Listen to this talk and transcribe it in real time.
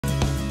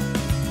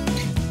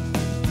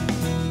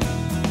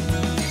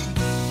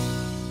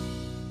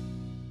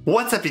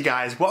What's up, you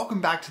guys?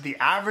 Welcome back to the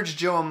Average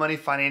Joe on Money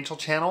Financial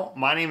channel.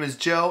 My name is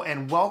Joe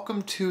and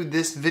welcome to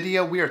this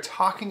video. We are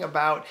talking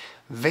about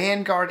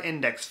Vanguard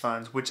index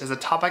funds, which is a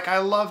topic I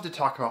love to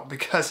talk about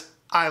because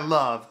I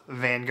love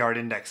Vanguard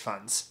index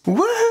funds.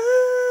 Woohoo!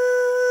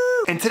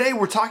 And today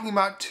we're talking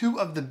about two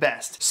of the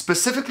best.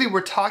 Specifically,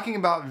 we're talking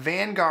about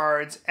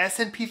Vanguard's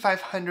S&P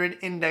 500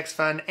 index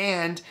fund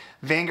and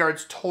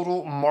Vanguard's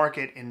Total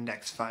Market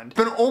Index Fund.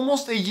 It's been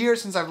almost a year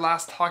since I've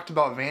last talked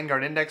about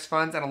Vanguard index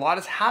funds, and a lot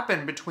has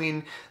happened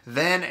between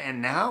then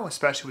and now,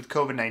 especially with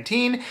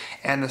COVID-19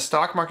 and the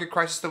stock market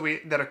crisis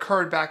that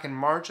occurred back in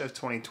March of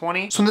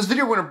 2020. So in this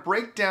video, we're going to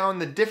break down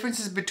the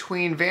differences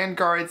between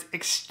Vanguard's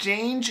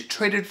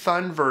exchange-traded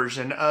fund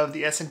version of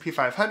the S&P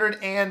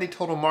 500 and the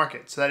total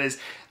market. So that is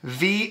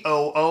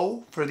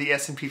VOO for the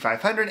S&P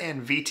 500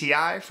 and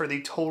VTI for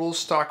the total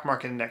stock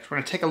market index. We're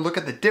going to take a look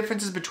at the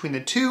differences between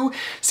the two,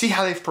 see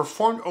how they've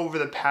performed over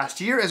the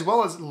past year as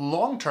well as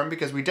long term,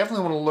 because we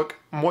definitely want to look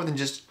more than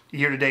just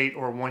year to date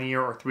or 1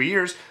 year or 3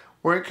 years.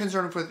 We're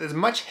concerned with as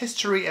much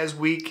history as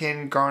we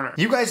can garner.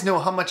 You guys know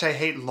how much I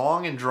hate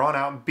long and drawn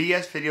out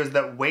BS videos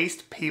that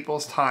waste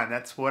people's time.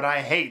 That's what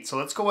I hate. So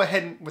let's go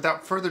ahead and,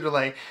 without further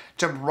delay,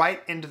 jump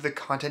right into the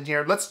content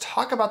here. Let's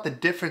talk about the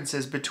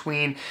differences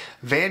between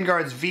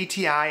Vanguard's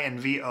VTI and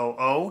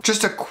VOO.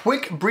 Just a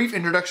quick brief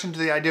introduction to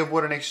the idea of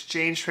what an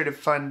exchange traded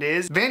fund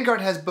is.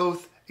 Vanguard has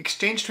both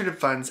exchange traded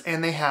funds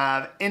and they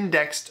have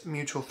indexed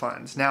mutual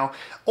funds. Now,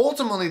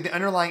 ultimately the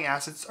underlying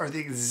assets are the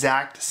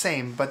exact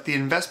same, but the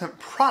investment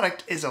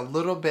product is a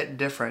little bit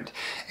different.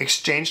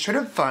 Exchange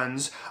traded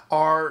funds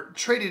are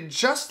traded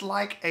just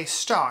like a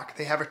stock.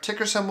 They have a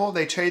ticker symbol,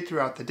 they trade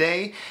throughout the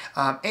day,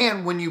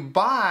 and when you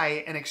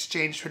buy an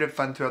exchange traded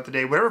fund throughout the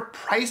day, whatever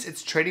price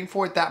it's trading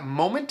for at that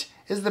moment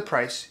is the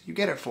price you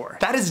get it for.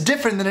 That is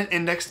different than an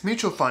indexed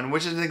mutual fund,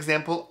 which is an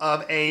example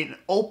of an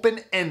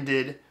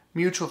open-ended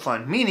mutual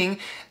fund, meaning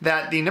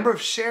that the number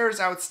of shares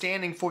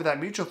outstanding for that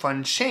mutual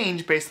fund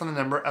change based on the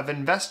number of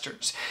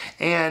investors.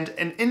 And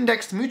an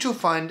indexed mutual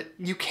fund,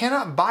 you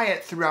cannot buy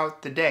it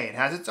throughout the day. It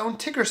has its own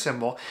ticker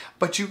symbol,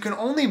 but you can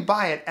only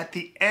buy it at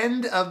the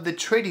end of the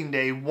trading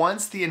day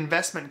once the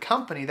investment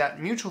company,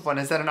 that mutual fund,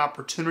 has had an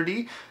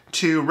opportunity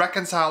to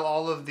reconcile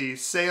all of the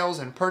sales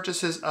and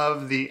purchases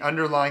of the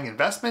underlying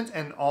investment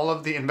and all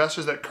of the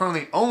investors that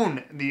currently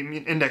own the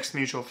indexed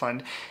mutual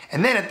fund.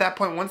 And then at that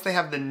point, once they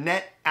have the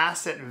net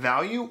asset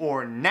value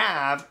or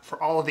NAV for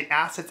all of the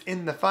assets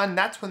in the fund,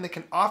 that's when they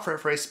can offer it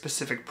for a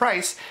specific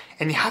price.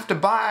 And you have to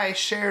buy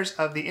shares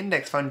of the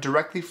index fund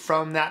directly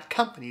from that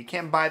company. You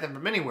can't buy them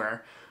from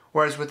anywhere.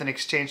 Whereas with an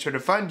exchange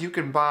traded fund, you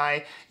can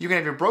have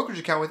your brokerage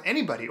account with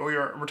anybody or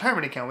your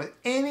retirement account with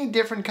any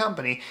different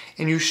company,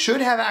 and you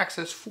should have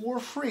access for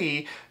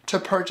free to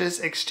purchase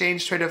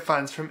exchange traded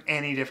funds from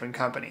any different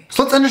company.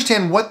 So let's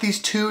understand what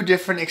these two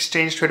different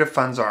exchange traded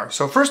funds are.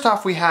 So first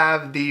off, we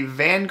have the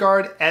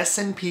Vanguard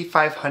S&P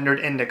 500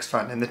 Index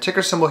Fund, and the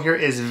ticker symbol here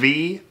is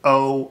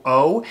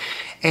VOO,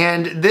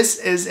 and this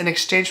is an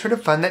exchange traded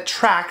fund that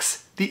tracks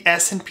the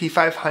S&P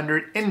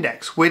 500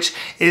 index, which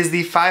is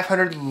the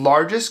 500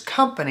 largest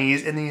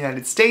companies in the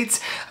United States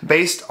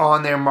based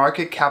on their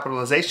market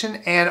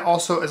capitalization, and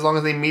also as long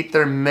as they meet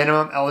their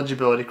minimum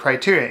eligibility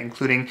criteria,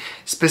 including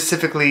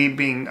specifically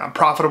being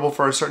profitable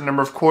for a certain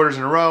number of quarters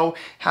in a row,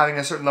 having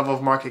a certain level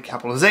of market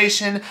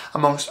capitalization,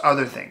 amongst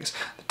other things.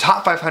 The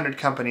top 500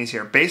 companies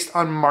here based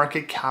on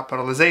market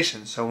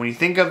capitalization. So when you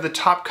think of the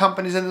top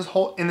companies in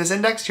this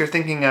index, you're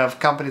thinking of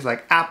companies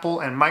like Apple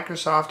and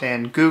Microsoft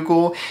and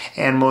Google,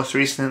 and most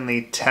recently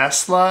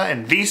Tesla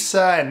and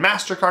Visa and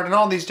MasterCard and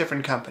all these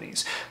different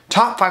companies.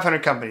 Top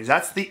 500 companies,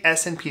 that's the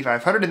S&P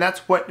 500, and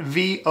that's what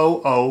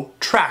VOO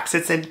tracks.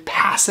 It's a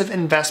passive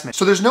investment.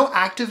 So there's no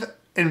active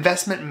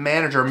investment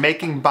manager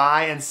making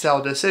buy and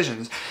sell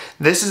decisions.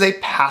 This is a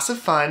passive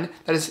fund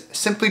that is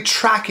simply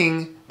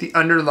tracking the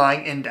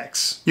underlying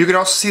index. You can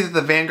also see that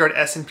the Vanguard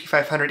S&P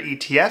 500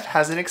 ETF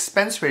has an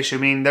expense ratio,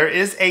 meaning there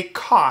is a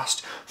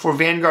cost for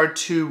Vanguard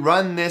to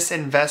run this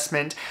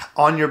investment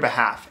on your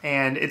behalf.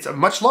 And it's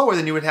much lower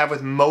than you would have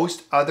with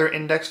most other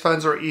index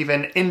funds or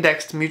even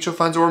indexed mutual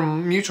funds or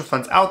mutual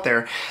funds out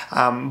there.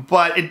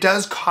 But it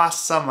does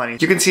cost some money.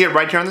 You can see it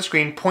right here on the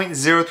screen,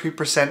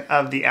 0.03%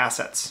 of the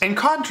assets. In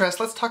contrast,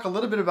 let's talk a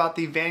little bit about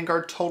the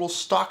Vanguard Total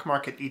Stock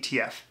Market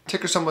ETF.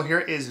 Ticker symbol here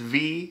is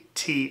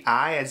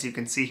VTI, as you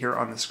can see here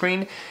on the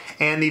screen.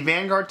 And the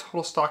Vanguard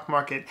Total Stock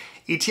Market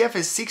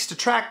ETF seeks to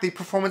track the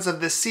performance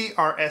of the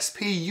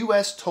CRSP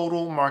US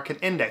Total Market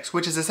Index,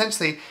 which is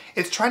essentially,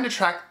 it's trying to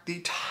track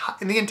the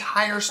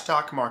entire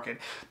stock market.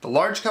 The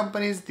large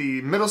companies, the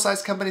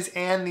middle-sized companies,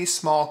 and the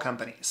small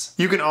companies.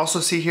 You can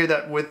also see here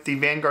that with the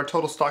Vanguard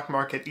Total Stock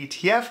Market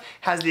ETF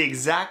has the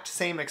exact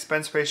same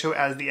expense ratio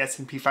as the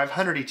S&P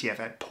 500 ETF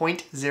at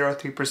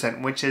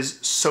 0.03%, which is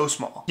so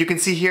small. You can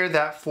see here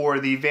that for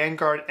the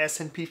Vanguard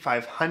S&P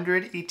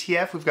 500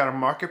 ETF, we've got a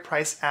market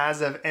price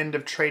as of end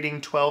of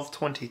trading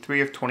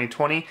 12/23 of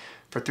 2020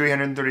 for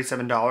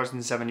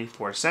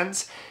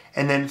 $337.74.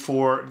 And then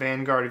for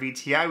Vanguard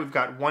VTI, we've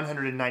got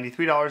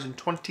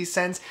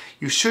 $193.20.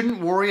 You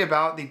shouldn't worry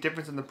about the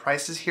difference in the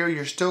prices here.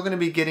 You're still going to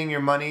be getting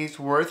your money's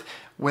worth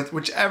with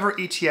whichever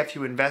ETF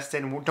you invest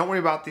in. Don't worry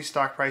about the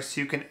stock price.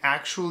 You can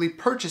actually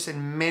purchase,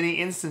 in many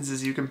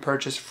instances, you can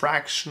purchase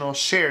fractional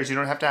shares. You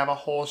don't have to have a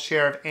whole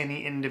share of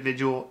any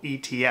individual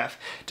ETF,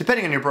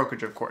 depending on your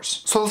brokerage, of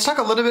course. So let's talk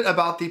a little bit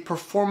about the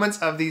performance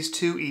of these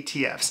two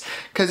ETFs.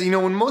 Because, you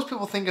know, when most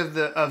people think of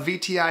the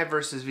VTI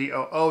versus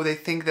VOO, they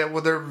think that,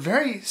 well, they're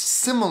very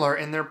similar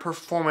in their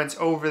performance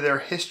over their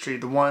history,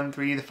 the 1,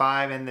 3, the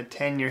 5, and the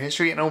 10-year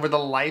history, and over the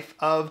life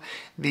of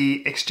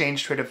the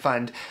exchange traded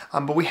fund.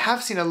 But we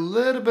have seen a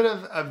little bit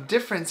of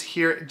difference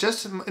here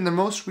just in the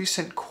most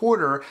recent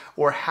quarter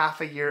or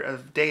half a year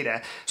of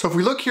data. So if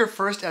we look here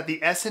first at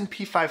the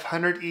S&P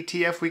 500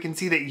 ETF, we can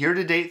see that year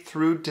to date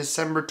through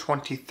December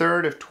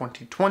 23rd of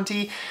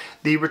 2020,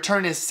 the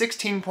return is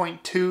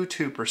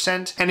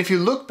 16.22%. And if you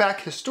look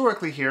back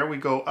historically here, we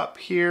go up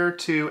here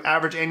to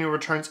average annual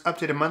returns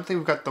updated monthly.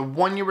 We've got the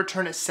 1-year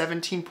return at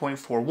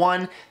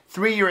 17.41,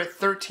 3-year at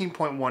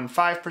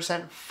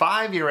 13.15%,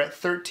 5-year at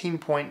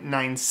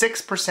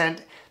 13.96%,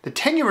 the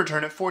 10-year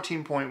return at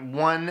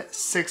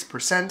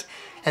 14.16%,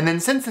 and then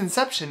since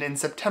inception in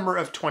September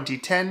of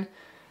 2010,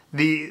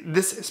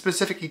 this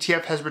specific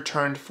ETF has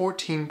returned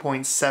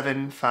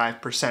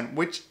 14.75%,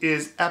 which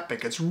is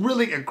epic. It's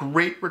really a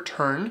great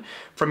return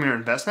from your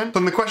investment.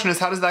 So the question is,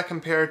 how does that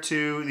compare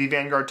to the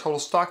Vanguard Total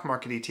Stock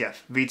Market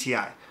ETF,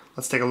 VTI?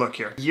 Let's take a look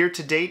here. Year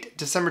to date,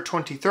 December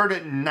 23rd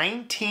at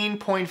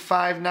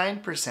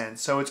 19.59%.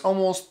 So it's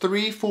almost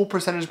 3 full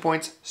percentage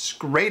points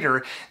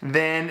greater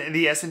than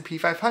the S&P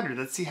 500.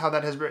 Let's see how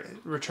that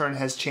return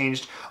has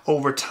changed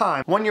over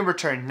time. 1-year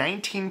return,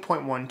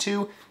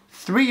 19.12.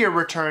 3-year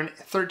return,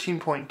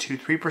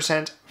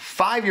 13.23%,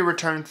 5-year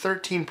return,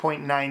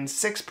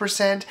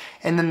 13.96%,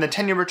 and then the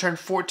 10-year return,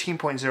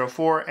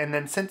 14.04%, and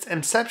then since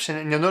inception,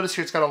 and you'll notice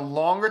here it's got a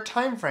longer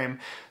time frame,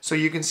 so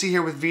you can see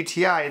here with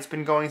VTI, it's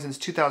been going since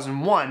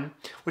 2001,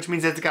 which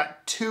means that it's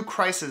got 2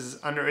 crises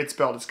under its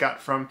belt. It's got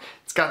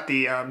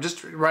the,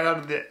 just right out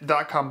of the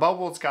dot-com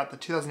bubble, it's got the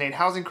 2008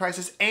 housing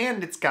crisis,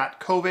 and it's got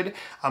COVID,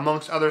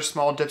 amongst other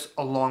small dips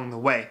along the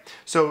way.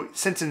 So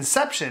since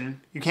inception,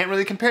 you can't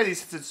really compare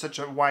these since it's such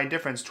a wide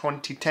difference,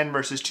 2010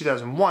 versus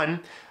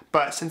 2001,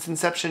 but since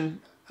inception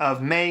of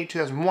May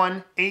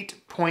 2001,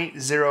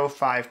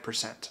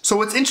 8.05%. So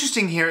what's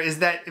interesting here is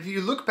that if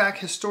you look back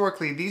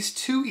historically, these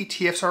two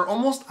ETFs are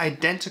almost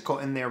identical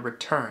in their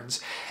returns,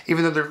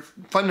 even though they're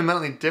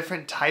fundamentally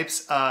different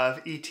types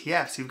of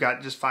ETFs. You've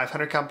got just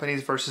 500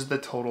 companies versus the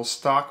total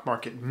stock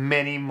market,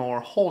 many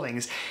more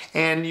holdings.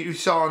 And you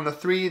saw on the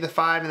 3, the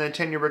 5, and the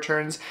 10-year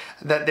returns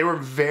that they were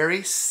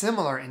very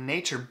similar in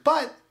nature,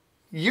 but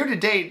year to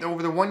date,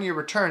 over the 1-year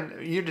return,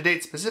 year to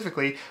date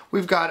specifically,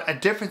 we've got a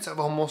difference of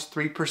almost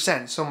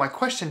 3%. So my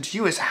question to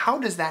you is, how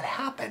does that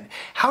happen?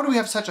 How do we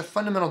have such a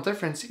fundamental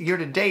difference year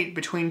to date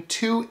between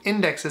two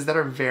indexes that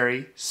are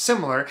very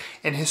similar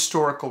in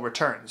historical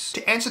returns?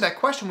 To answer that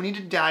question, we need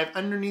to dive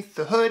underneath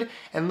the hood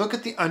and look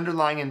at the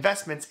underlying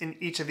investments in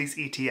each of these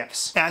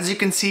ETFs. As you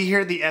can see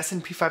here, the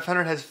S&P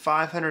 500 has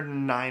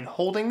 509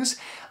 holdings.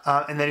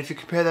 And then if you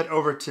compare that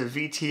over to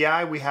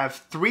VTI, we have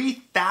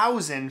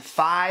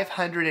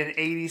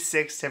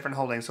 3,586 different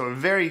holdings. So a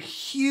very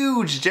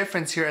huge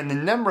difference here in the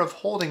number of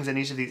holdings in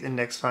each of these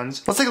index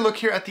funds. Let's take a look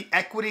here at the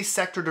equity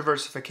sector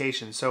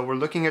diversification. So we're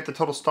looking at the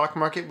total stock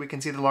market. We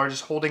can see the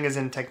largest holding is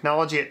in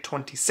technology at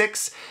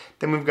 26.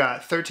 Then we've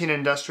got 13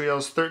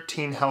 industrials,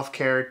 13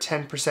 healthcare,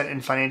 10%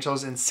 in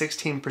financials, and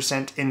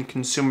 16% in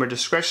consumer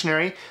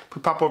discretionary. If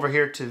we pop over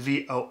here to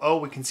VOO,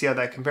 we can see how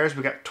that compares.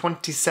 We got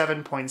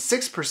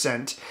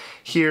 27.6%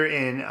 here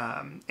in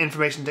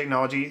information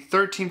technology,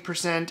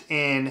 13%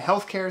 in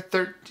healthcare,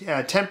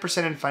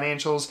 10% in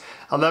financials,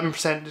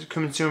 11%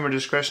 consumer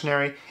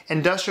discretionary.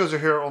 Industrials are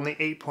here only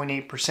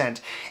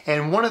 8.8%.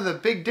 And one of the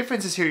big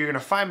differences here you're going to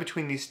find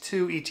between these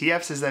two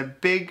ETFs is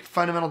that big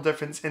fundamental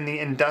difference in the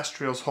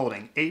industrials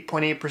holding.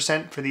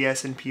 8.8% for the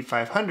S&P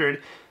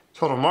 500,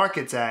 total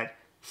market's at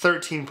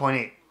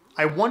 13.8%.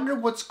 I wonder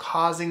what's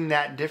causing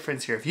that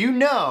difference here. If you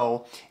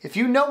know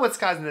what's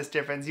causing this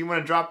difference, you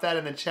want to drop that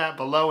in the chat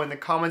below. In the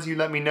comments, you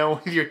let me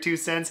know with your 2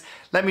 cents.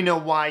 Let me know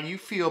why you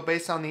feel,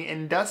 based on the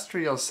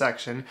industrial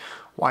section,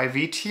 why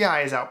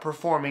VTI is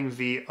outperforming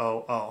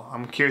VOO.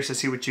 I'm curious to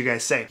see what you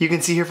guys say. You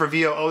can see here for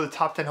VOO, the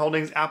top 10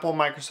 holdings: Apple,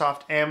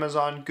 Microsoft,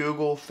 Amazon,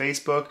 Google,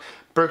 Facebook,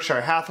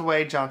 Berkshire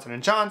Hathaway, Johnson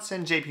 &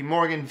 Johnson, JP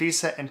Morgan,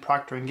 Visa, and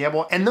Procter &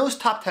 Gamble. And those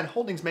top 10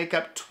 holdings make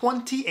up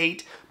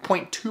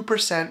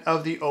 28.2%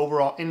 of the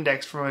overall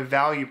index from a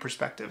value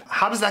perspective.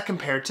 How does that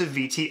compare to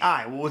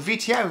VTI? Well, with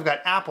VTI, we've got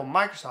Apple,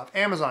 Microsoft,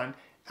 Amazon,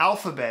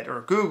 Alphabet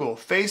or Google,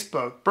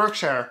 Facebook,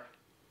 Berkshire,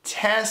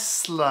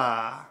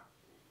 Tesla,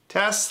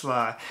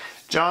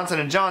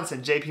 Johnson &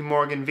 Johnson, JP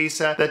Morgan,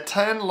 Visa. The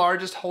 10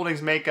 largest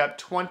holdings make up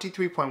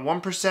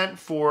 23.1%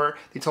 for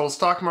the total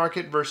stock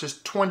market versus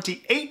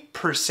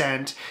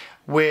 28%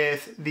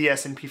 with the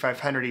S&P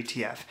 500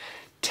 ETF.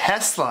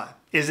 Tesla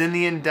is in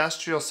the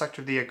industrial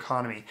sector of the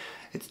economy.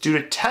 It's due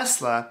to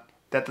Tesla,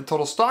 that the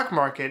total stock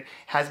market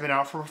has been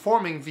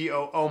outperforming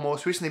VOO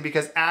most recently,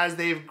 because as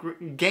they've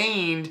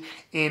gained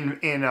in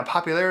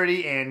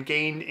popularity and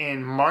gained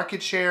in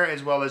market share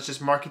as well as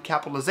just market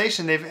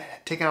capitalization, they've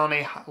taken on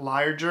a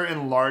larger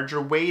and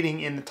larger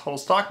weighting in the total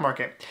stock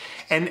market.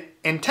 And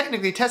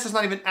technically Tesla's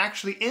not even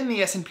actually in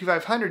the S&P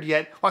 500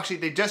 yet. Well, actually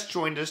they just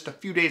joined just a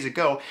few days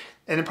ago.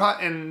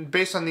 And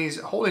based on these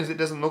holdings, it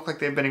doesn't look like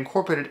they've been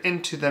incorporated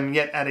into them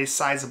yet at a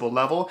sizable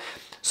level.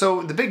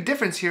 So the big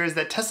difference here is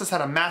that Tesla's had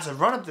a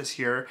massive run up this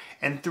year,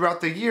 and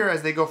throughout the year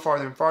as they go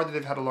farther and farther,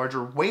 they've had a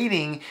larger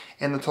weighting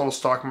in the total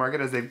stock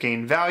market as they've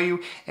gained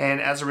value. And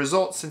as a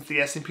result, since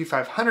the S&P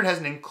 500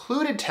 hasn't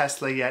included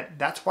Tesla yet,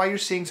 that's why you're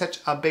seeing such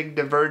a big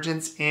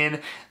divergence in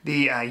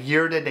the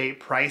year-to-date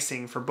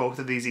pricing for both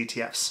of these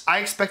ETFs. I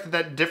expect that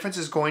that difference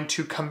is going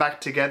to come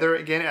back together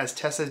again as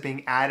Tesla is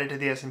being added to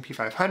the S&P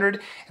 500,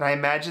 and I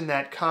imagine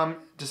that come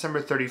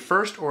December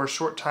 31st or a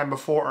short time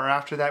before or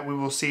after that, we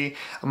will see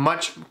a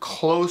much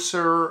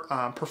closer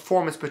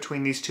performance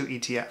between these two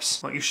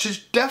ETFs. Well, you should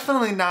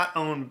definitely not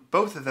own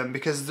both of them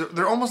because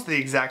they're almost the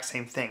exact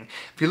same thing.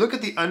 If you look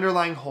at the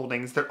underlying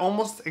holdings, they're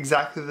almost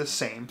exactly the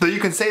same. So you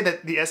can say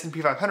that the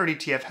S&P 500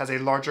 ETF has a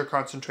larger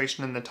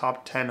concentration in the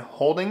top 10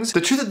 holdings.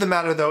 The truth of the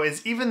matter though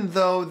is, even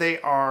though they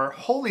are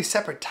wholly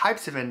separate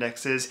types of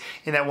indexes,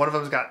 in that one of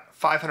them's got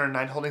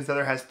 509 holdings, the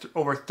other has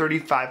over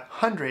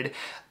 3,500,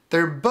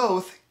 they're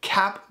both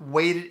cap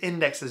weighted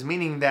indexes,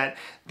 meaning that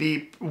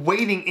the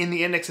weighting in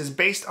the index is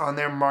based on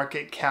their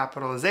market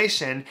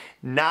capitalization,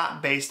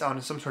 not based on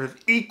some sort of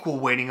equal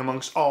weighting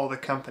amongst all the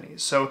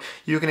companies. So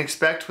you can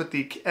expect with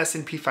the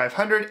S&P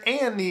 500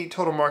 and the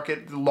total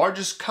market, the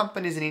largest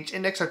companies in each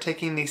index are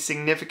taking the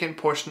significant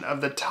portion of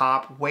the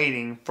top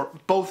weighting for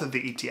both of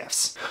the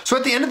ETFs. So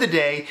at the end of the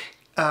day,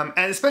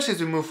 and especially as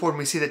we move forward and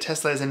we see that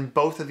Tesla is in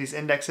both of these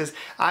indexes,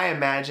 I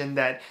imagine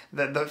that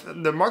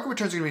the market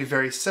returns are going to be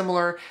very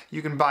similar.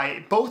 You can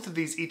buy both of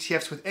these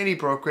ETFs with any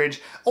brokerage.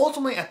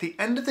 Ultimately, at the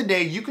end of the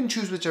day, you can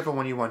choose whichever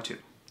one you want to.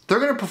 They're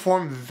going to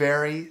perform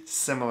very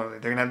similarly.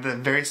 They're going to have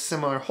the very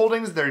similar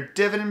holdings. Their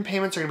dividend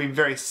payments are going to be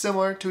very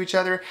similar to each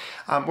other.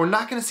 We're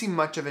not going to see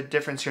much of a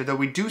difference here, though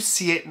we do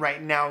see it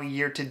right now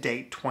year to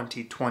date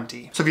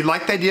 2020. So if you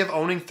like the idea of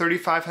owning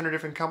 3,500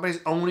 different companies,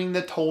 owning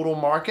the total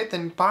market,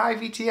 then buy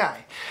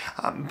VTI.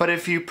 But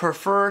if you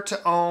prefer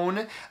to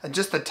own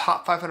just the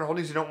top 500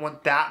 holdings, you don't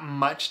want that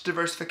much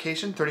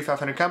diversification,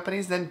 3,500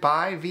 companies, then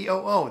buy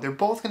VOO. They're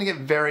both going to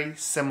get very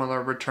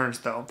similar returns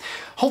though.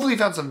 Hopefully you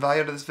found some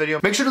value out of this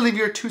video. Make sure to leave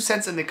your 2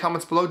 cents in the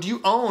comments below. Do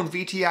you own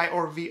VTI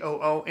or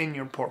VOO in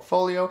your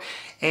portfolio?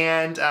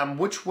 And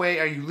which way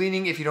are you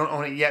leaning? If you don't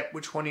own it yet,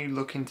 which one are you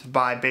looking to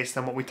buy based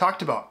on what we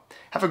talked about?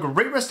 Have a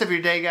great rest of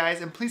your day,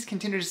 guys, and please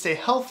continue to stay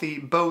healthy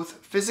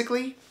both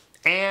physically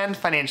and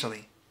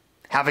financially.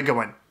 Have a good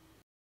one.